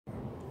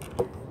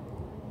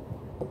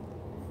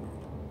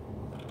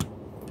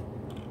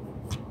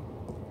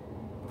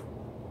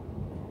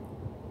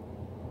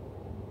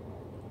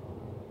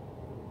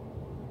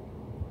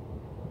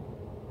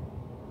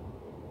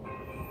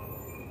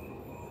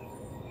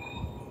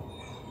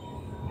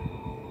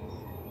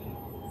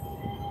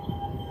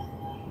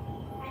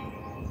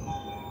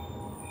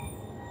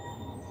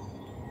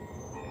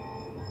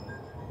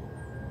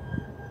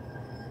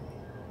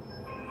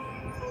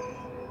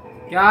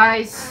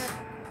Guys,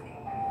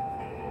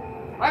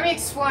 let me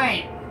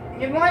explain.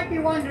 You might be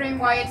wondering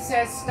why it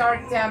says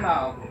start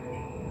demo.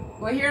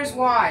 Well, here's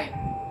why.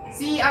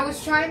 See, I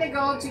was trying to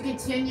go to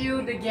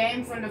continue the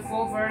game from the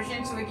full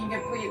version so we can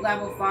complete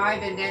level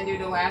 5 and then do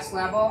the last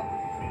level.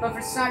 But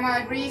for some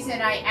odd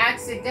reason, I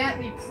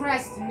accidentally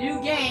pressed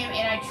new game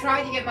and I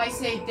tried to get my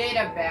save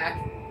data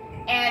back.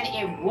 And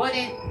it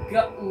wouldn't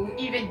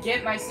even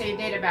get my save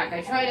data back.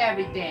 I tried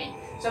everything.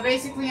 So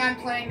basically, I'm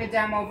playing the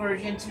demo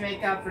version to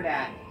make up for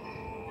that.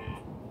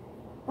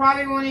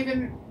 Probably won't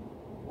even...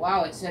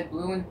 Wow, it said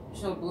blue and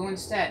showed blue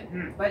instead.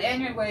 But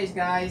anyways,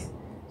 guys.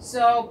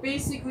 So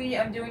basically,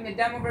 I'm doing the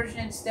demo version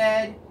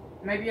instead.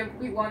 Maybe I'll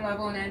complete one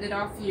level and end it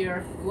off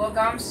here. Look,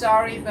 I'm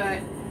sorry,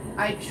 but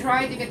I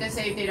tried to get the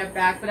save data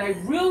back, but I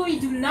really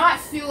do not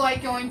feel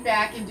like going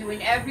back and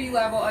doing every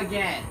level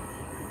again.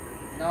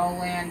 No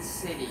Land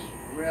City,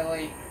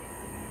 really?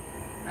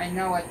 I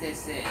know what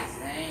this is.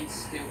 That ain't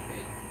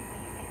stupid.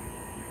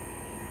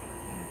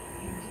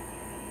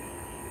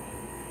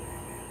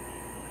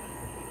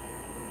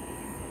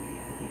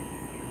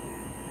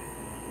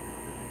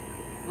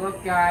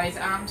 Look, guys,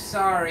 I'm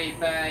sorry,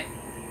 but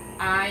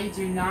I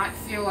do not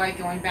feel like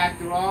going back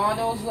through all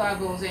those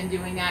levels and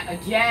doing that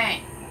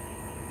again.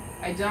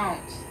 I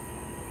don't.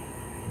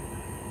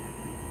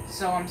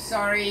 So I'm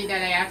sorry that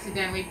I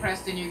accidentally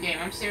pressed a new game.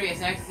 I'm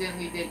serious, I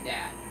accidentally did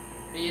that.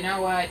 But you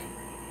know what?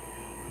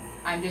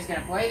 I'm just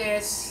gonna play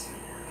this.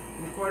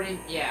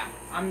 Yeah.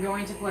 I'm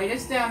going to play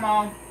this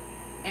demo.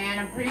 And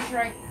I'm pretty sure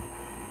I...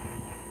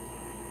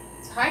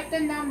 Type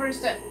the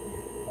numbers that...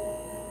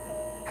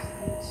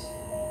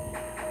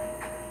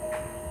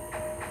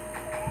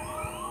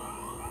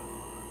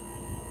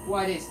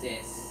 What is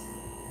this?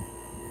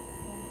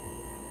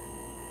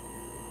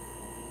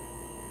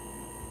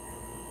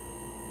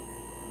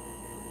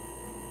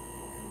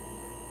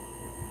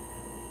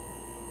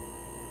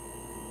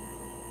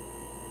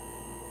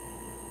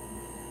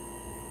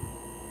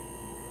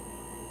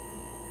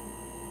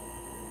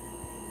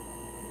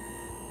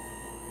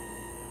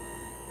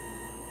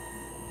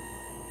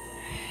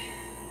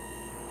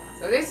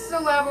 So this is a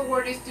level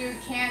where this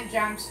dude can't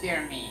jump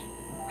scare me.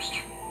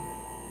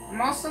 I'm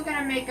also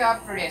gonna make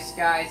up for this,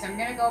 guys. I'm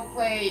gonna go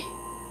play,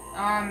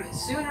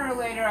 sooner or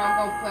later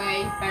I'll go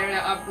play Better to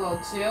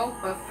Upload 2,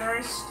 but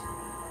first,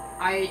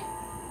 I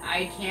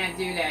can't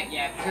do that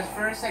yet, because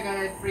first I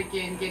gotta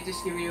freaking get to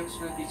Scooby-Doo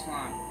Spooky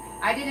Swamp.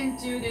 I didn't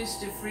do this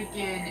to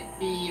freaking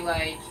be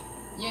like,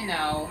 you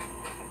know,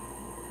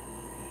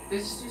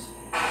 this is just...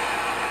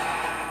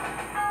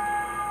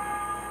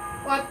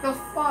 What the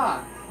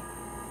fuck?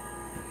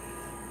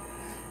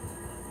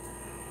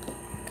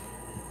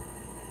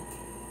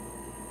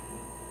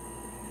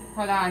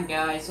 Hold on,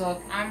 guys.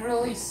 Look, I'm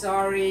really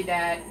sorry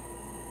that...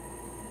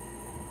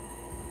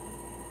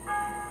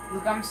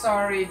 Look, I'm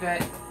sorry,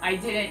 but I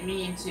didn't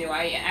mean to.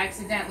 I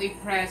accidentally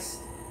pressed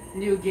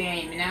new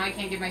game, and now I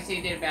can't get my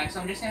save data back. So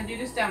I'm just gonna do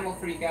this demo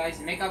for you guys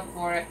and make up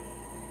for it.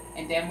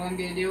 And then what I'm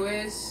gonna do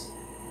is...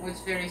 Well,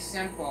 it's very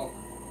simple.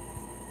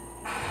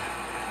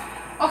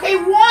 Okay,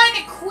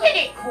 quit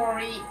it,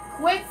 Corey!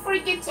 Quit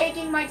freaking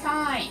taking my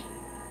time!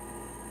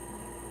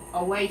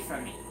 Away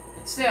from me.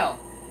 But still...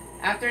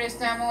 After this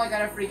demo, I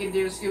gotta freaking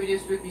do Scooby-Doo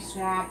Spooky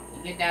Swamp,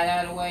 get that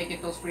out of the way,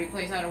 get those free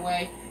plays out of the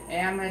way,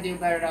 and I'm gonna do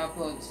Better to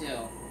Upload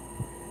 2.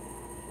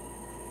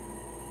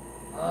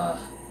 Ugh,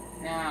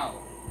 now.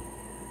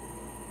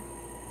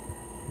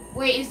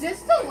 Wait, is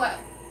this the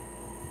left?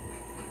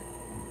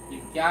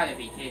 You've gotta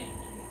be kidding me.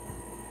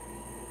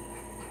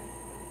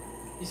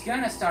 He's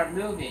gonna start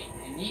moving.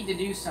 I need to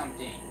do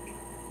something.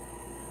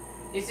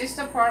 Is this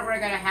the part where I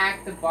gotta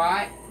hack the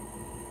bot?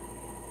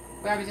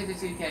 What happens if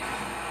this dude catches me?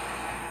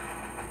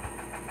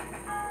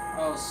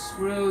 Oh,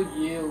 screw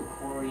you,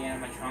 Corey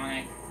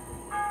Animatronic.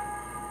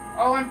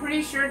 Oh, I'm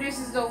pretty sure this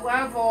is the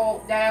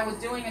level that I was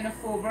doing in the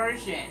full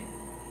version.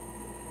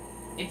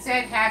 It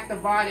said hack the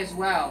bot as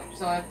well.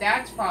 So if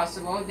that's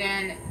possible,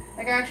 then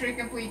I can actually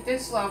complete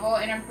this level,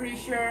 and I'm pretty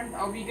sure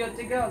I'll be good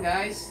to go,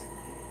 guys.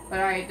 But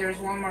alright, there's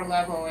one more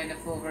level in the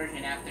full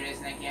version after this,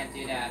 and I can't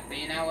do that. But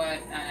you know what?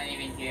 I don't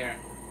even care.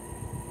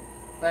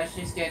 Let's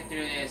just get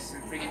through this.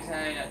 I'm freaking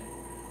tired of...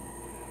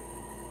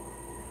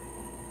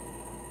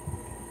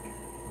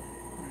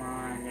 Come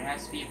on, there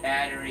has to be a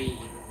battery.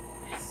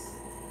 Yes.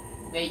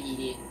 They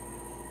eat it.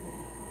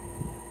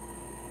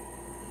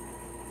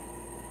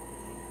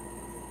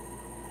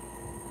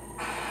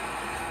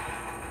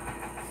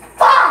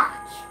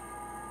 Fuck!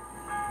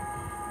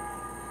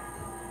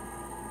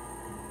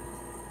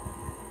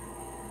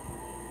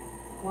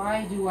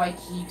 Why do I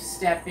keep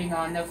stepping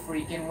on the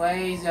freaking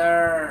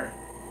laser?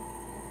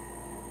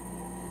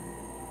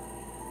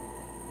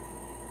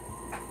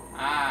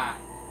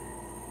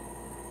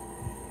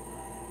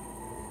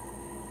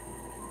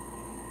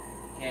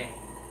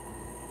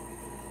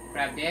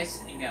 grab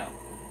this and go.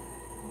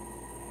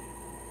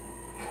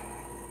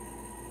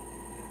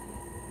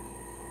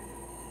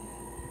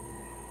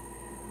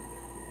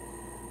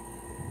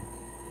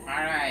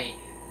 Alright.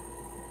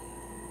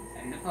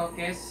 Time to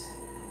focus.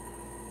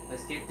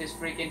 Let's get this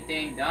freaking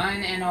thing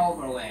done and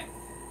over with.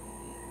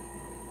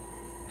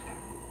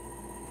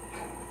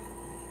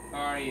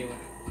 Where are you?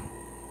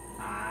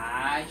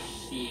 Ah,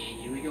 shit.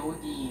 Here we go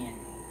again.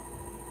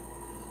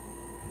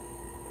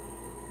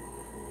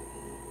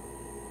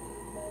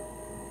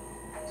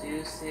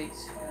 Two,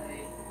 6, 5.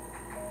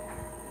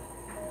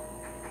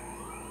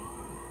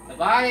 The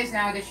bot is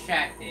now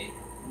distracted.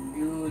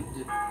 Good.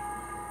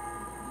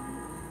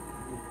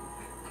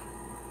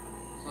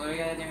 So what do we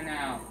gotta do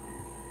now?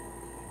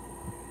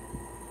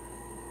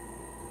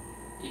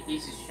 If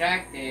he's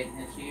distracted,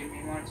 then should give me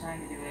more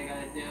time to do what I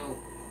gotta do.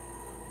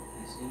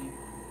 Let's see.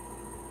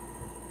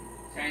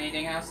 Is there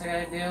anything else I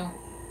gotta do?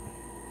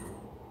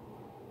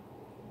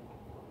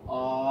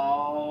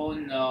 Oh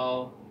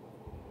no.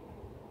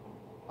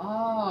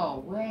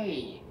 Oh,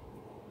 wait.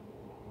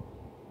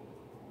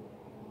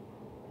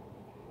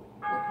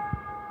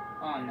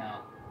 Oh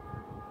no.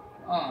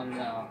 Oh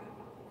no.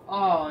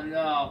 Oh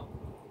no.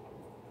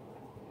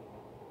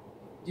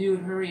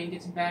 Dude, hurry and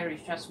get some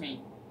batteries, trust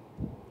me.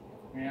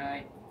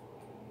 Really?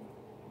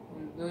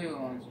 Do you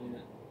want to do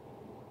it?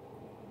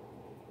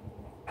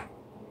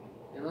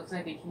 It looks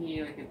like a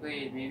key, like a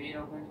blade. Maybe it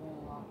opens one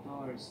of the locked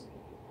doors.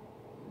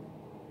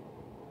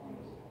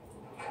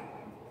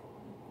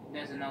 It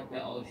doesn't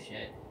open. Oh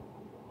shit.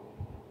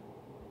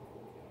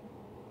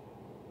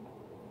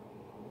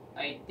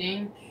 I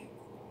think.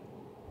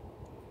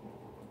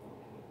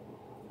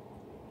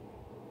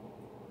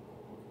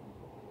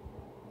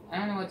 I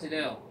don't know what to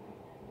do.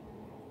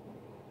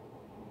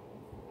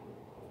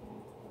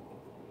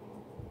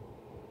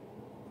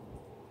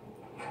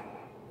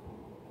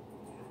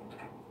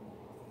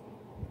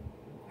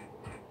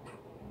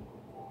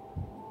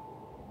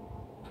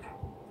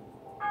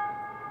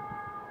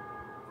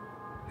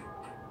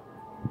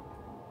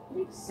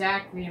 What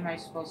exactly am I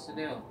supposed to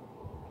do?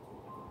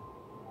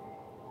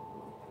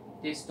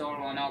 This door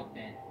won't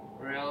open.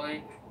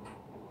 Really?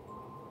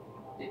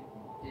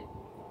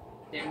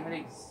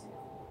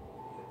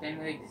 Then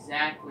what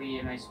exactly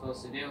am I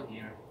supposed to do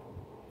here?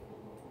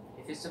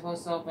 If it's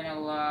supposed to open a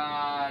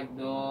locked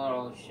door,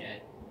 oh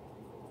shit.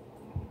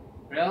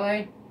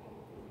 Really?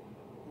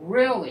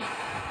 Really?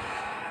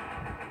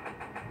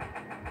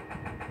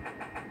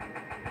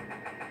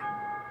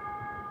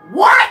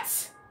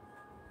 What?!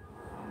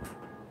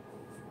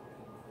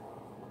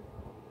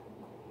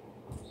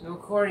 It's no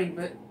recording,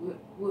 but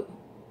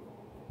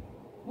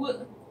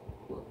what?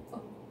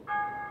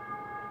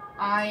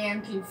 I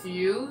am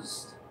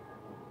confused.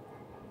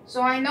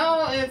 So I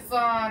know if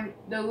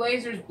the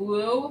laser's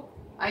blue,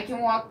 I can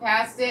walk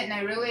past it, and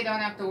I really don't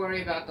have to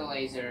worry about the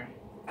laser.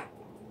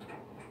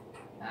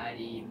 Not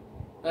even.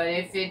 But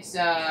if it's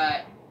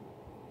I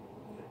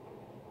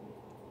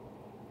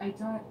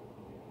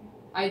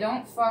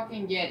don't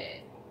fucking get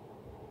it.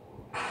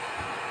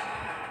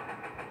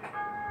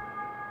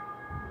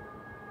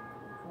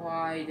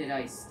 Why did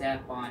I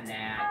step on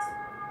that?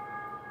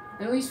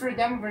 At least for the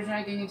demo version,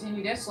 I can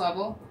continue this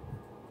level.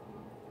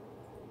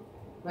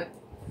 But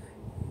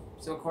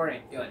still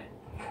recording. Good.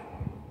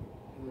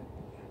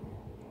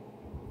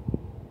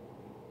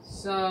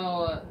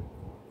 So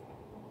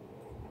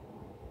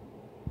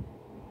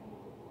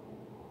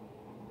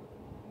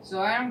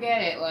I don't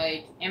get it.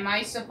 Like, am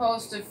I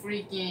supposed to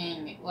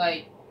freaking,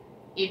 like,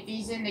 if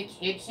he's in the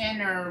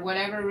kitchen or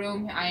whatever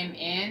room I'm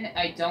in,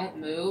 I don't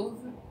move?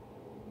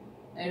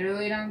 I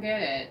really don't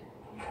get it.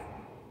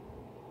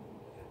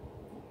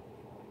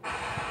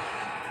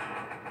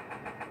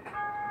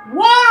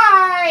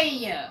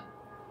 Why?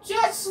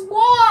 Just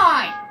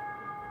why?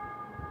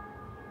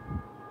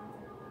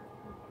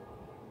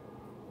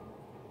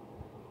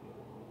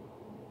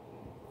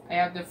 I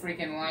have the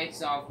freaking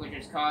lights off, which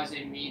is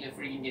causing me to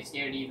freaking get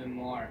scared even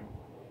more.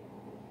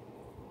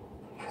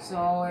 So,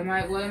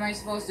 what am I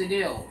supposed to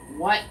do?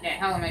 What the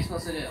hell am I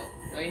supposed to do?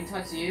 Do I need to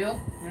talk to you?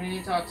 Who do I need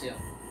to talk to?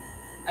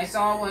 I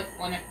saw what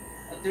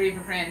three of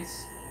your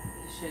friends.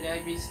 Should I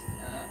be,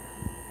 okay.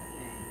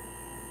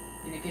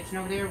 In the kitchen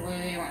over there? What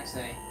do they want to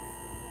say?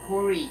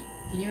 Corey,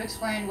 can you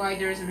explain why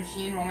there is a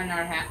machine roaming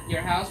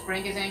your house?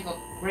 Break his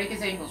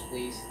ankles,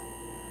 please.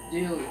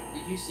 Dude,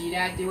 did you see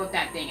that? Deal with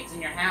that thing. It's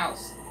in your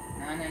house.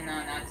 No,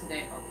 not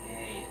today.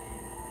 Okay.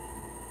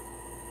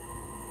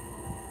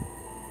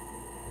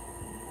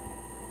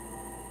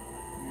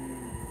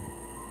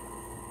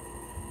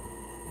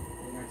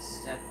 Let's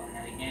step on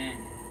that again.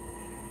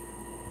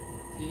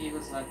 He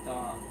was left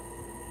off.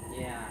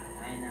 Yeah,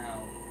 I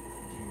know.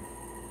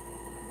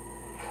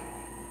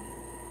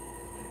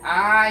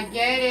 I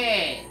get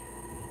it!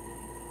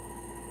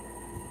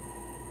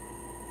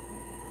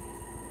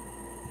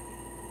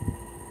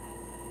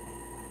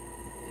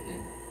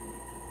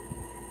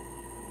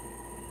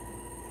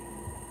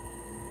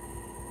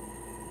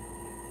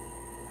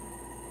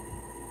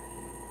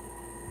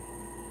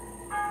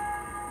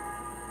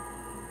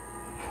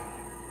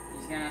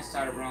 He's gonna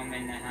start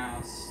roaming the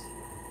house.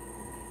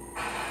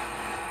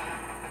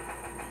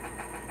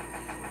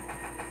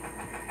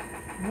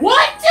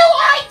 What do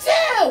I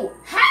do?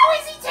 How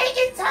is he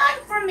taking time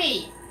from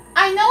me?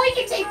 I know he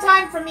can take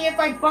time from me if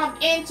I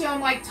bump into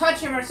him, like touch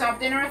him or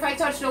something, or if I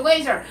touch the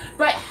laser.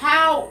 But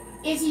how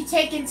is he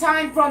taking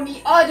time from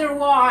me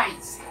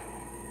otherwise?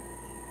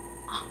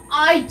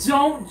 I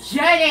don't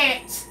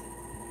get it.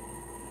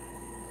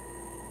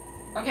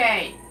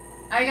 Okay,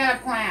 I got a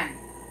plan.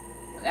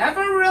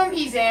 Whatever room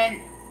he's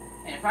in,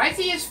 and if I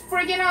see his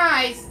friggin'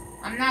 eyes,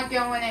 I'm not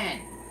going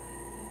in.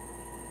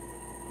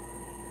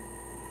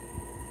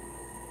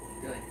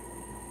 Good.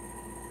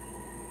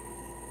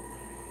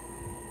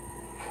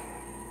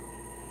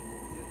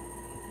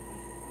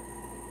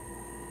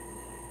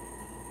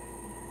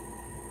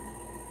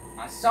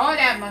 I saw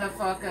that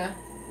motherfucker.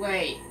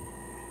 Wait.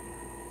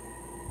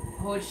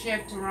 Hold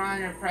shift to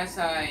run or press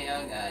I.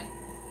 Oh god.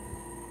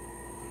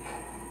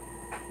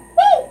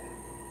 Woo!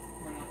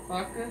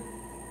 Motherfucker.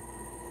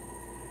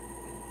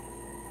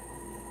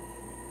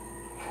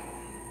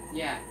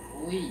 Yeah,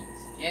 please.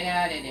 Get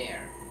out of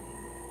there.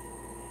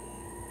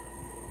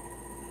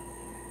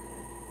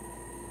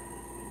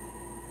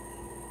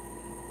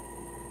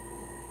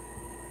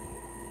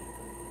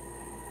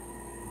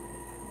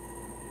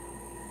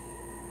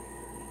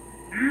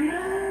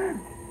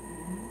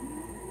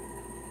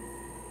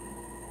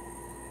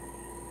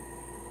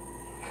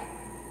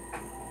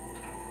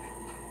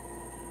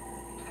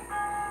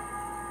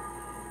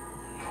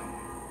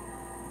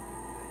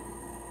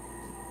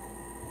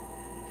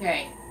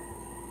 Okay.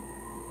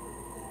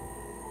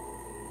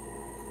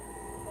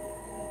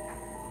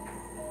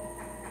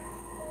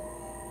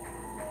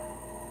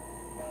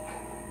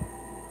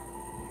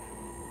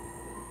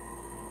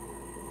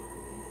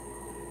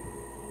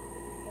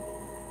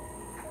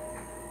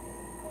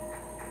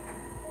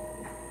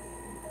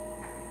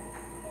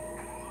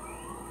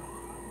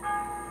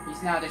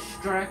 He's now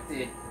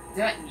distracted.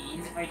 That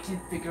means I can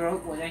figure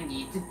out what I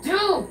need to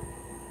do!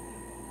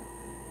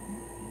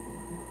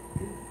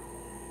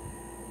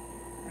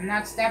 I'm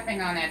not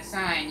stepping on that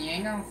sign. You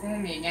ain't gonna fool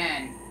me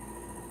again.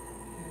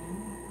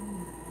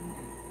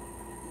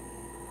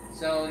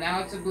 So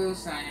now it's a blue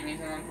sign. It means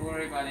I don't have to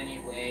worry about any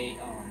weight.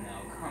 Oh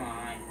no, come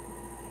on.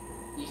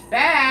 He's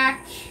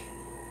back! He's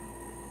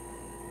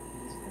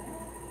back.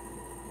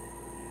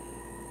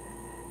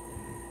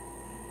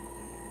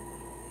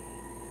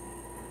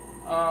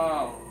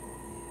 Oh.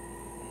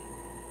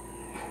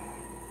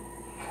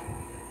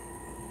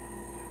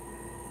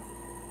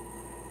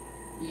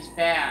 He's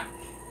back.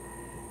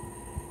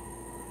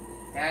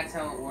 That's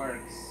how it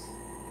works.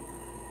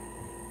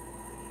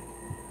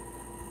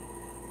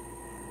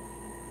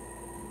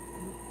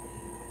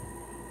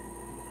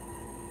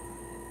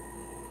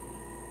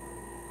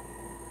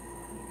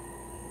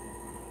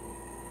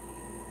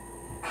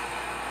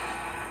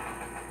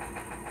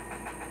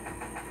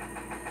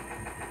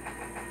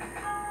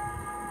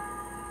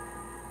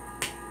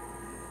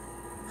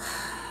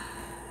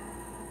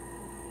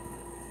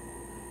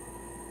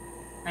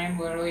 I'm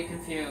literally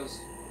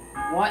confused.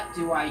 What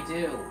do I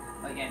do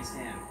against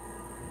him?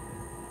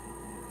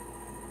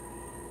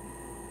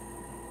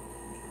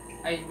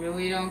 I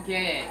really don't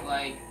get it.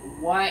 Like,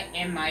 what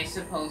am I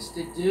supposed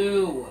to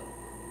do?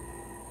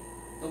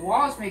 The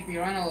walls make me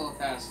run a little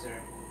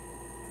faster.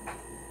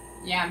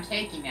 Yeah, I'm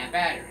taking that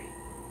battery.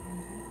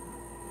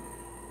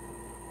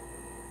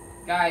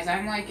 Guys,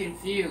 I'm like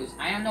confused.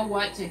 I don't know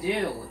what to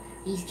do.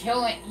 He's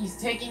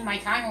taking my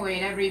time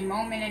away at every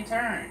moment and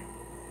turn.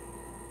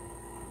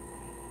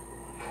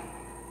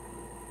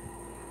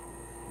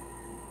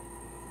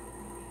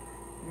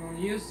 We'll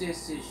use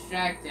this to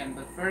distract him,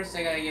 but first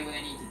I gotta get what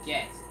I need to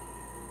get.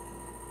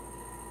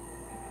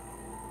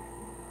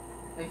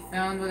 I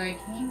found what I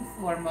came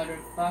for,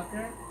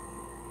 motherfucker.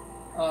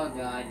 Oh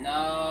god,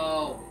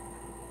 no!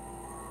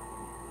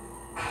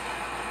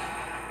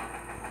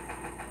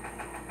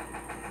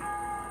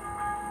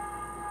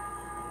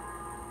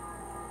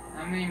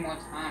 How many more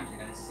times I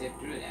gotta sit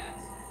through that?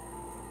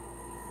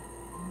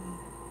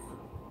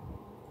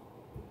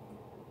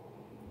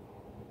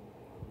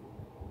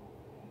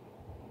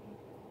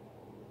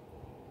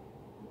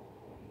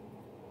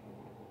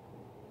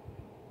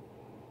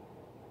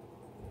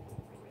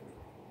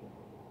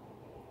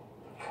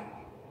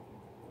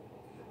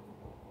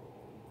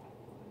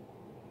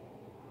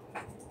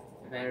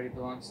 The battery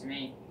belongs to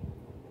me.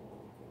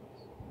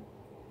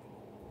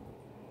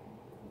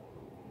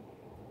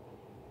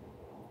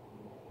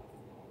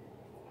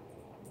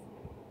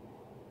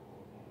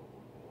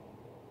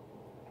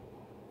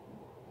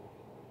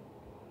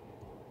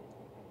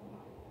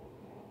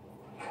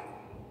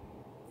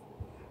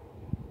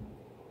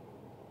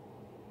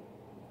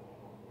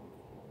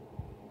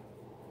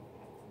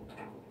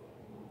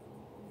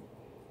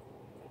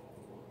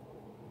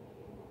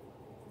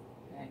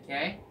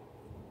 Okay.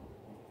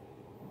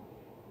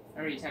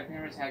 Hurry, type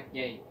never attack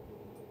gate.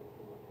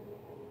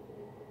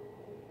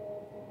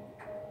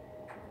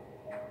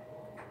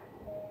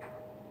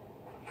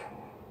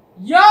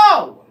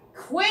 Yo!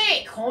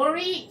 Quick,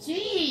 Corey!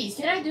 Jeez,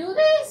 can I do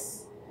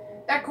this?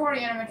 That Corey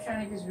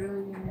animatronic is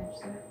really getting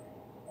upset.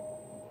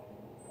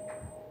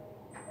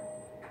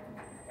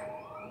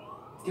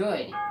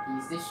 Good.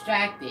 He's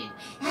distracted.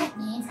 That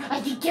means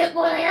I can get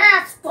what I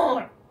asked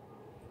for!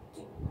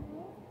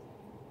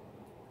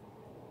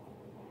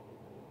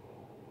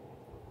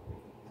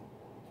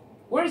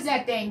 Where's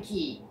that dang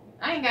key?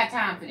 I ain't got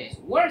time for this.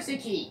 Where's the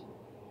key?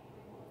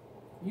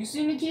 You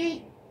seen the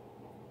key?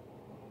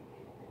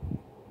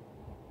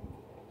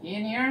 Key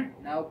in here?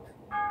 Nope.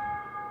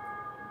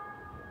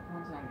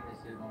 Don't tell me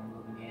this is gonna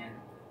move again.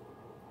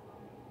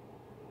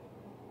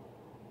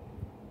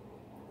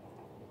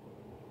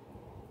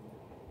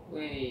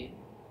 Wait.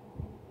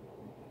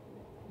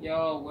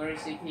 Yo,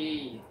 where's the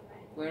key?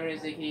 Where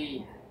is the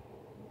key?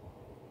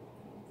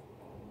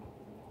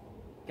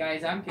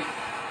 Guys, I'm confused.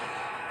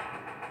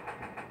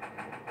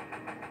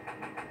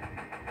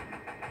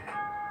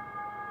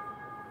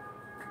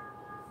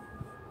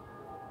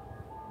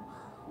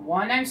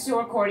 One, I'm still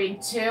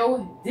recording.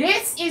 Two,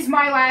 this is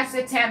my last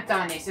attempt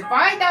on this. If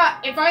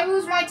I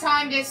lose my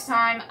time this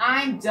time,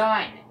 I'm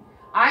done.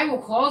 I will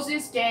close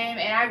this game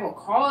and I will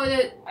call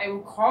it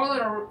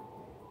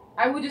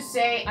I would just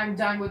say I'm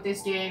done with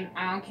this game.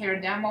 I don't care,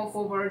 demo,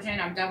 full version.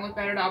 I'm done with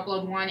Better to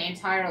Upload 1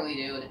 entirely,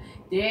 dude.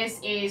 This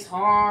is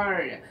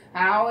hard.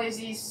 How is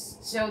he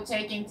still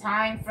taking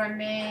time from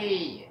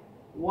me?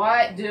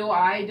 What do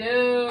I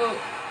do?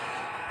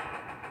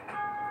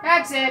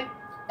 That's it.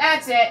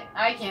 That's it.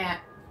 I can't.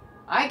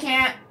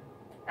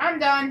 I'm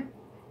done.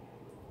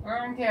 I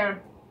don't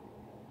care.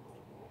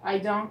 I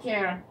don't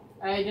care.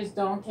 I just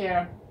don't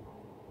care.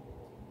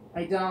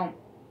 I don't.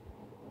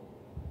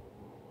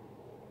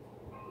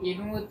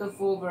 Even with the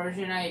full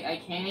version,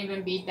 I can't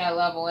even beat that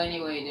level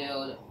anyway,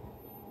 dude.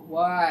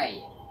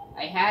 Why?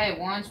 I had it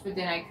once, but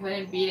then I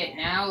couldn't beat it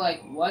now?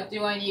 Like, what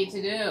do I need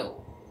to do?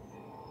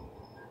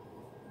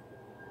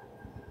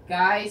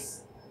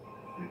 Guys,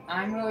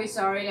 I'm really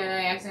sorry that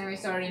I accidentally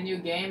started a new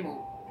game.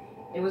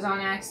 It was on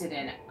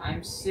accident.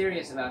 I'm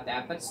serious about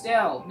that. But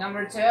still,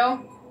 number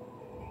 2,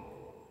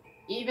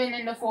 even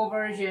in the full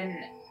version,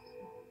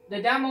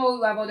 the demo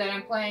level that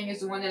I'm playing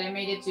is the one that I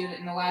made it to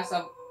in the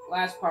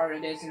last part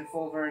of this in the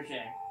full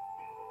version.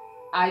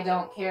 I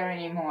don't care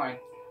anymore.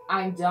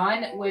 I'm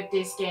done with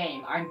this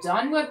game. I'm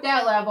done with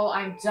that level.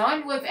 I'm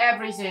done with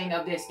everything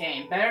of this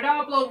game. Better to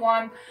Upload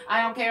 1.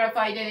 I don't care if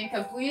I didn't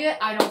complete it.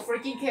 I don't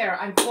freaking care.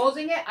 I'm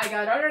closing it. I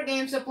got other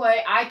games to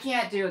play. I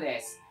can't do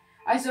this.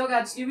 I still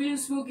got Scooby-Doo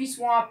Spooky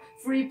Swamp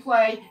free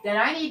play that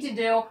I need to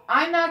do.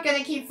 I'm not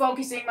gonna keep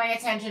focusing my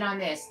attention on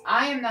this.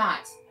 I am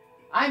not.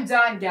 I'm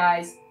done,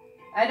 guys.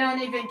 I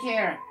don't even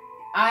care.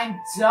 I'm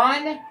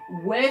done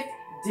with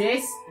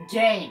this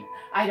game.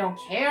 I don't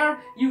care.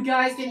 You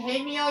guys can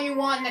hate me all you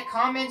want in the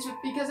comments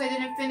because I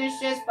didn't finish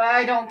this, but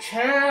I don't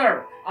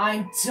care.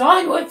 I'm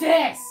done with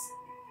this.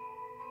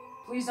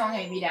 Please don't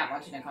hate me that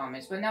much in the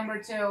comments. But number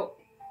 2,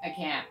 I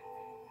can't.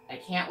 I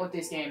can't with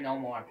this game no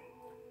more.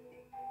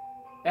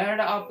 Better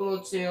to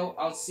Upload 2.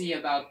 I'll see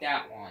about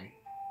that one.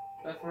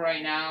 But for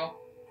right now,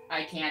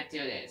 I can't do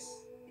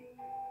this.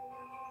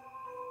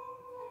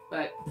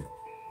 But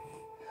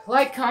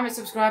like, comment,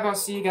 subscribe. I'll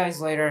see you guys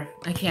later.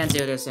 I can't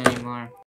do this anymore.